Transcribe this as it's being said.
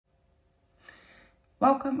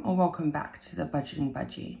Welcome back to the Budgeting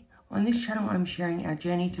Budgie. On this channel, I'm sharing our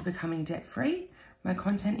journey to becoming debt-free. My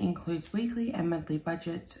content includes weekly and monthly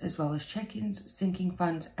budgets, as well as check-ins, sinking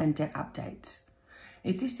funds, and debt updates.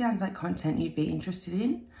 If this sounds like content you'd be interested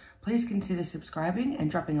in, please consider subscribing and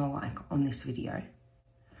dropping a like on this video.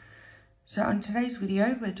 So on today's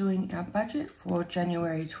video, we're doing our budget for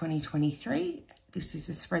January 2023. This is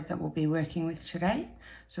the spread that we'll be working with today.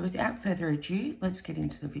 So without further ado, let's get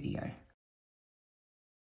into the video.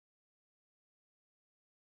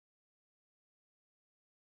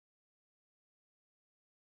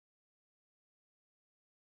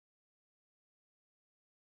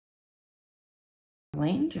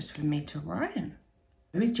 Just for me to write.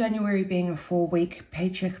 With January being a 4-week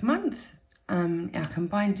paycheck month, our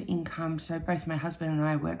combined income, so both my husband and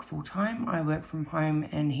I work full-time. I work from home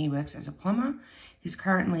and he works as a plumber. He's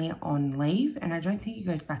currently on leave and I don't think he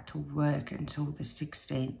goes back to work until the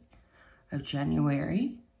 16th of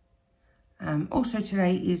January. Also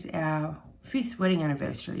today is our 5th wedding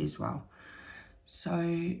anniversary as well.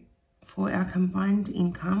 So for our combined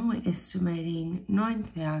income, we're estimating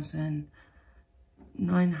 $964.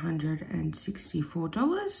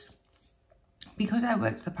 Because I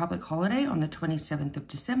worked the public holiday on the 27th of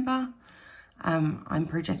December, I'm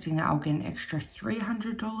projecting that I'll get an extra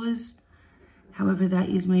 $300. However, that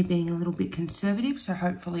is me being a little bit conservative, so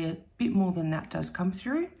hopefully a bit more than that does come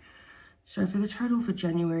through. So for the total for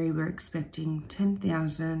January, we're expecting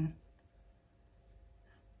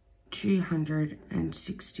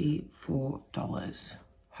 $10,264.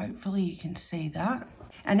 Hopefully you can see that.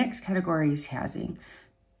 Our next category is housing.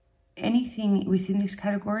 Anything within this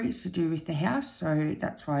category is to do with the house, so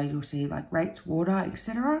that's why you'll see like rates, water,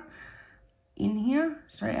 etc. in here.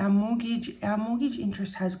 So our mortgage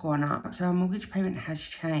interest has gone up, so our mortgage payment has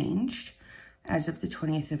changed as of the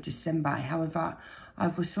 20th of December. However, I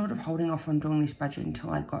was sort of holding off on doing this budget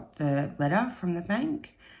until I got the letter from the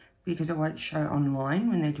bank, because it won't show online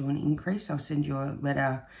when they do an increase. I'll send you a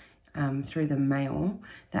letter through the mail.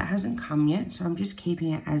 That hasn't come yet, so I'm just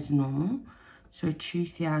keeping it as normal. So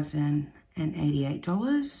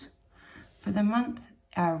 $2,088 for the month.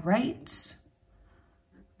 Our rates,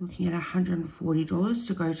 looking at $140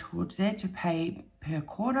 to go towards there to pay per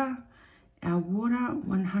quarter. Our water,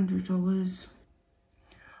 $100.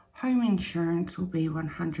 Home insurance will be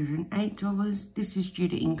 $108. This is due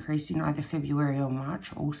to increase in either February or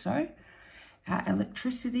March also. Our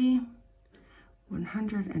electricity,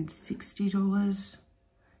 $160.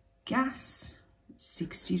 Gas,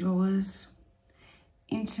 $60.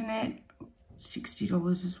 Internet,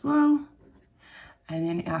 $60 as well. And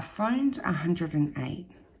then our phones, $108.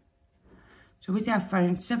 So with our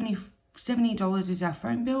phones, $70 is our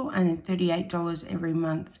phone bill, and then $38 every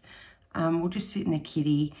month will just sit in a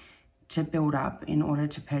kitty to build up in order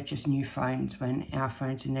to purchase new phones when our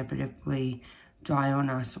phones inevitably die on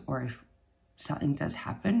us, or if something does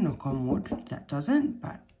happen, knock on wood, that doesn't,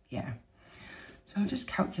 but yeah. So I'll just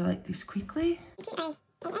calculate this quickly.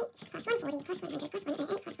 140 plus 100 plus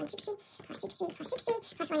 108 plus 160 plus 60 plus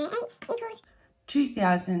 60 plus 108 equals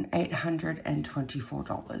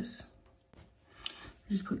 $2,824.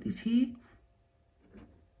 Just put this here.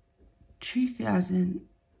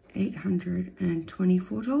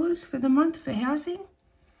 $2,824 for the month for housing.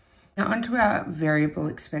 Now onto our variable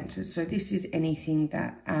expenses. So this is anything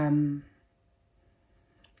that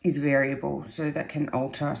is variable, so that can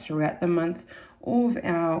alter throughout the month. All of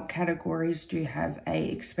our categories do have a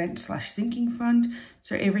expense/sinking fund,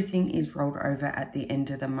 so everything is rolled over at the end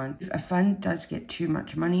of the month. If a fund does get too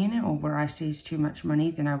much money in it, or where I see is too much money,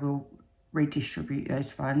 then I will redistribute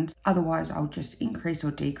those funds. Otherwise, I'll just increase or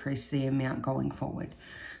decrease the amount going forward.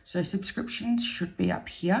 So subscriptions should be up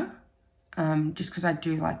here, just because I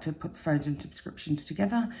do like to put phones and subscriptions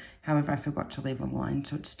together. However, I forgot to leave a line,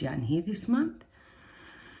 so it's down here this month.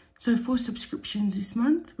 So for subscriptions this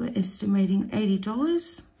month, we're estimating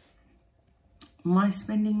 $80. My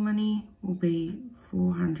spending money will be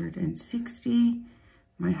 $460.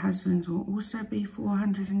 My husband's will also be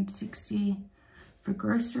 $460. For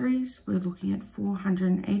groceries, we're looking at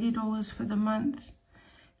 $480 for the month.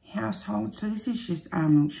 Household, so this is just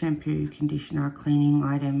shampoo, conditioner, cleaning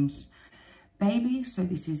items. Baby, so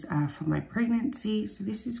this is for my pregnancy. So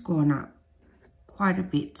this has gone up quite a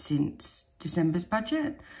bit since December's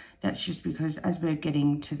budget. That's just because as we're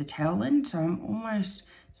getting to the tail end, so I'm almost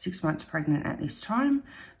 6 months pregnant at this time,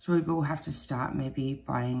 so we will have to start maybe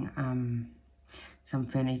buying some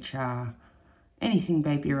furniture, anything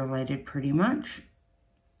baby related pretty much.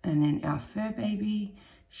 And then our fur baby,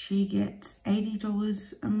 she gets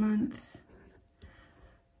 $80 a month.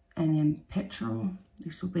 And then petrol,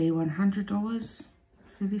 this will be $100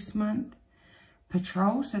 for this month.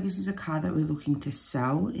 Patrol, so this is a car that we're looking to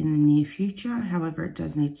sell in the near future. However, it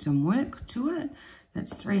does need some work to it.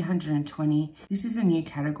 That's $320. This is a new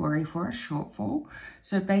category for a shortfall.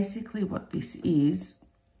 So basically what this is,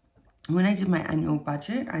 when I did my annual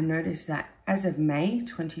budget, I noticed that as of May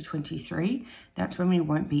 2023, that's when we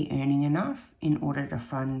won't be earning enough in order to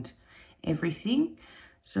fund everything.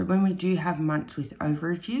 So when we do have months with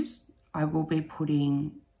overages, I will be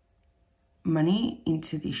putting money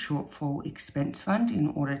into the shortfall expense fund in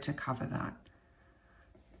order to cover that.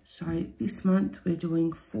 So this month we're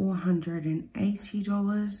doing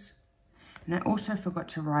 $480. And I also forgot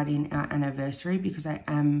to write in our anniversary because I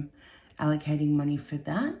am allocating money for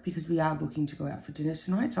that because we are looking to go out for dinner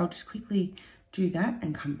tonight. So I'll just quickly do that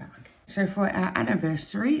and come back. So for our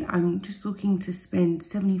anniversary, I'm just looking to spend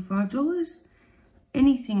 $75.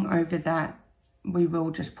 Anything over that, we will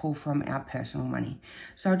just pull from our personal money.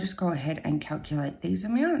 So I'll just go ahead and calculate these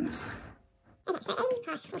amounts. Okay, so 80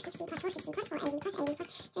 plus 460 plus 460 plus 480 plus 80 plus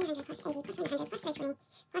 300 plus 80 plus 100 plus 320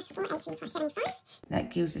 plus 480 plus 75. That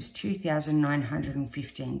gives us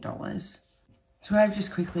 $2,915. So what I've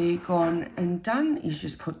just quickly gone and done is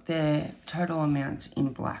just put their total amounts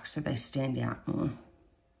in black so they stand out more.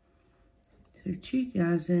 So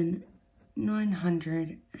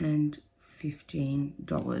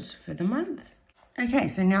 $2,915 for the month. Okay,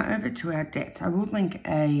 so now over to our debts. I will link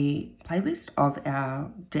a playlist of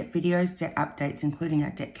our debt videos, debt updates, including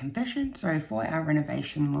our debt confession. So for our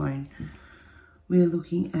renovation loan, we're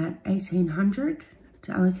looking at $1,800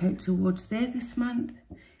 to allocate towards there this month.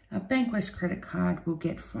 Our Bankwest credit card will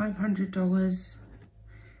get $500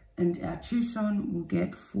 and our Tucson will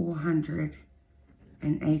get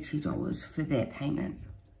 $480 for their payment.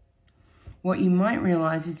 What you might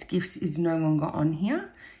realise is gifts is no longer on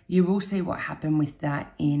here. You will see what happened with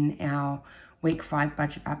that in our week 5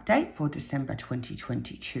 budget update for December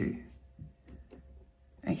 2022.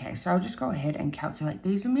 Okay, so I'll just go ahead and calculate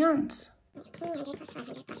these amounts. 300 plus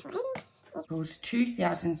 500 plus 480 equals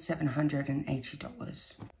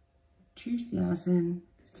 $2,780.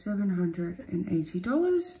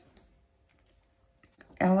 $2,780.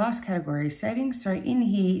 Our last category is savings. So in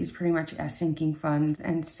here is pretty much our sinking funds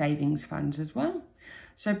and savings funds as well.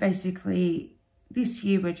 So basically, this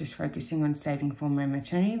year we're just focusing on saving for my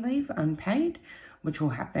maternity leave unpaid, which will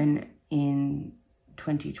happen in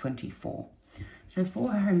 2024. So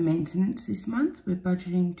for home maintenance this month, we're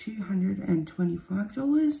budgeting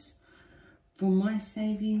 $225. For my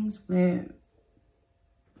savings, we're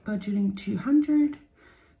budgeting $200,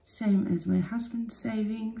 same as my husband's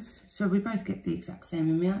savings. So we both get the exact same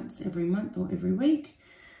amounts every month or every week.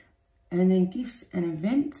 And then gifts and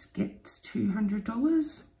events gets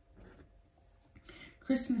 $200.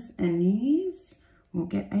 Christmas and New Year's will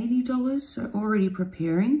get $80. So already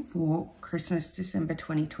preparing for Christmas, December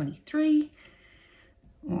 2023.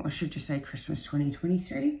 Or I should just say Christmas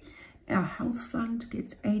 2023. Our health fund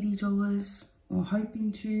gets $80, or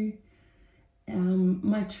hoping to.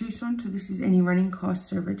 My Tucson, so this is any running costs,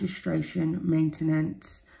 so registration,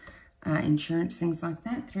 maintenance, insurance, things like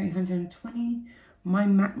that, $320. My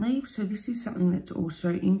mat leave, so this is something that's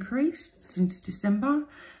also increased since December.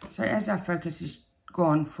 So as our focus has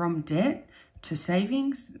gone from debt to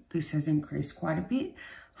savings, this has increased quite a bit.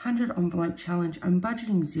 100 envelope challenge, I'm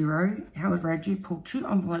budgeting $0. However, I do pull 2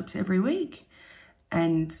 envelopes every week,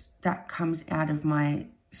 and that comes out of my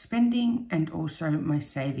spending and also my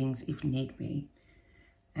savings if need be.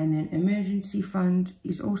 And then emergency fund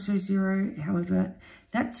is also $0. However,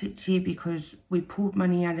 that sits here because we pulled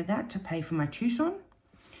money out of that to pay for my Tucson.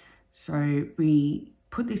 So we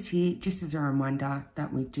put this here just as a reminder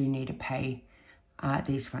that we do need to pay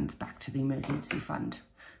these funds back to the emergency fund.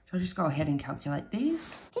 So I'll just go ahead and calculate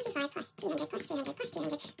these. 225 plus 200 plus 200 plus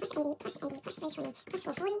 200 plus 80 plus 80 plus 320 plus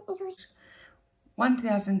 440 equals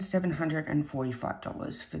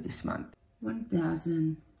 $1,745 for this month.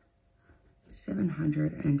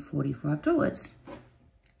 $1,745.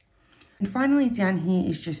 And finally down here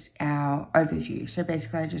is just our overview. So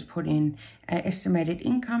basically I just put in our estimated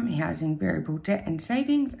income, housing, variable debt and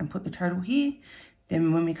savings and put the total here.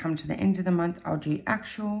 Then when we come to the end of the month, I'll do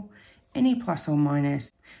actual, any plus or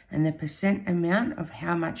minus, and the percent amount of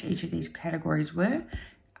how much each of these categories were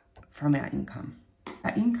from our income.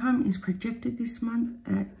 Our income is projected this month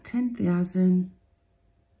at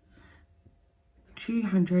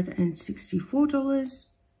 $10,264.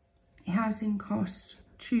 Housing cost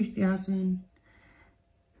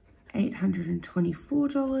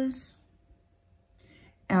 $2,824.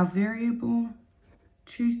 Our variable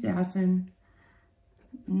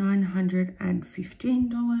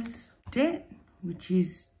 $2,915. Debt, which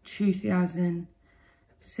is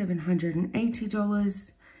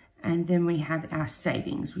 $2,780. And then we have our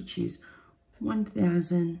savings, which is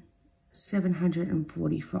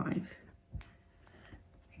 $1,745.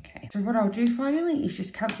 Okay, so what I'll do finally is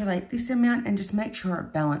just calculate this amount and just make sure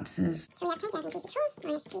it balances. So we have 10,264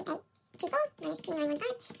 minus 2824 minus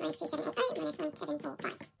 2915 minus 2788 minus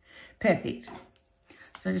 1745. Perfect.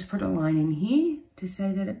 So I just put a line in here to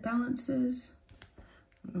say that it balances.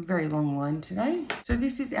 A very long line today. So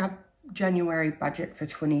this is our January budget for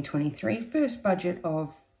 2023, first budget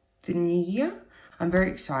of the new year. I'm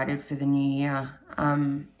very excited for the new year.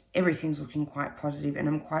 Everything's looking quite positive and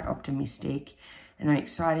I'm quite optimistic, and I'm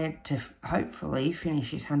excited to hopefully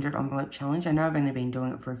finish this 100 envelope challenge. I know I've only been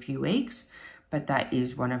doing it for a few weeks, but that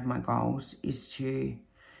is one of my goals, is to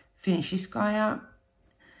finish this guy up.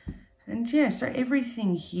 And yeah, so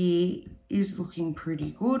everything here is looking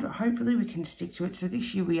pretty good. Hopefully we can stick to it. So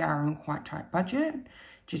this year we are on quite tight budget,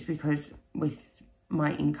 just because with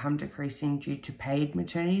my income decreasing due to paid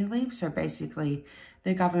maternity leave. So basically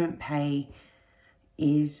the government pay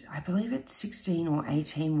is, I believe it's 16 or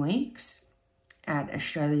 18 weeks at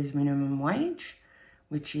Australia's minimum wage,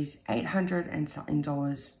 which is $800 and something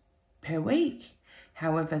per week.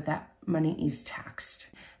 However, that money is taxed.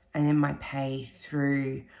 And then my pay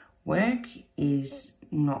through work is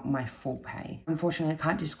not my full pay. Unfortunately, I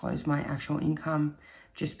can't disclose my actual income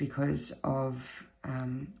just because of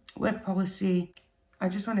work policy. I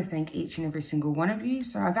just want to thank each and every single one of you.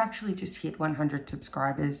 So I've actually just hit 100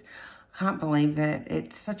 subscribers. Can't believe it.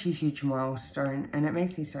 It's such a huge milestone and it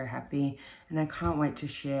makes me so happy, and I can't wait to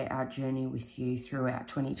share our journey with you throughout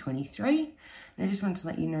 2023. And I just want to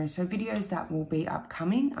let you know, so videos that will be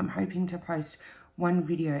upcoming, I'm hoping to post one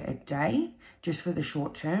video a day just for the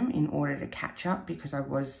short term in order to catch up, because I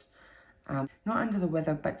was not under the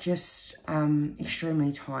weather but just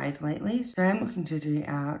extremely tired lately. So I'm looking to do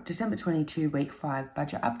our December 22 week 5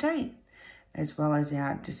 budget update, as well as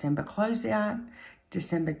our December closeout,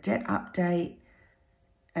 December debt update,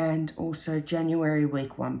 and also January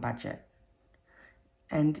week 1 budget.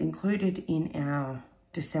 And included in our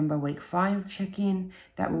December week 5 check-in,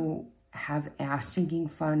 that will have our sinking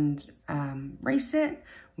funds reset,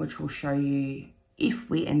 which will show you if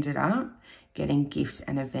we ended up getting gifts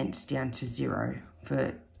and events down to 0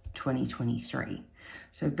 for 2023.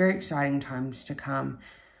 So very exciting times to come.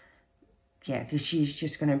 Yeah, this year's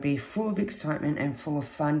just going to be full of excitement and full of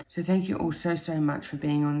fun. So thank you all so much for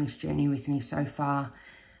being on this journey with me so far.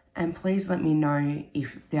 And please let me know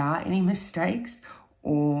if there are any mistakes,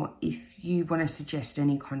 or if you want to suggest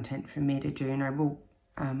any content for me to do, and I will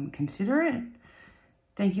consider it.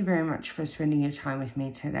 Thank you very much for spending your time with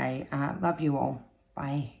me today. Love you all.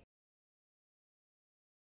 Bye.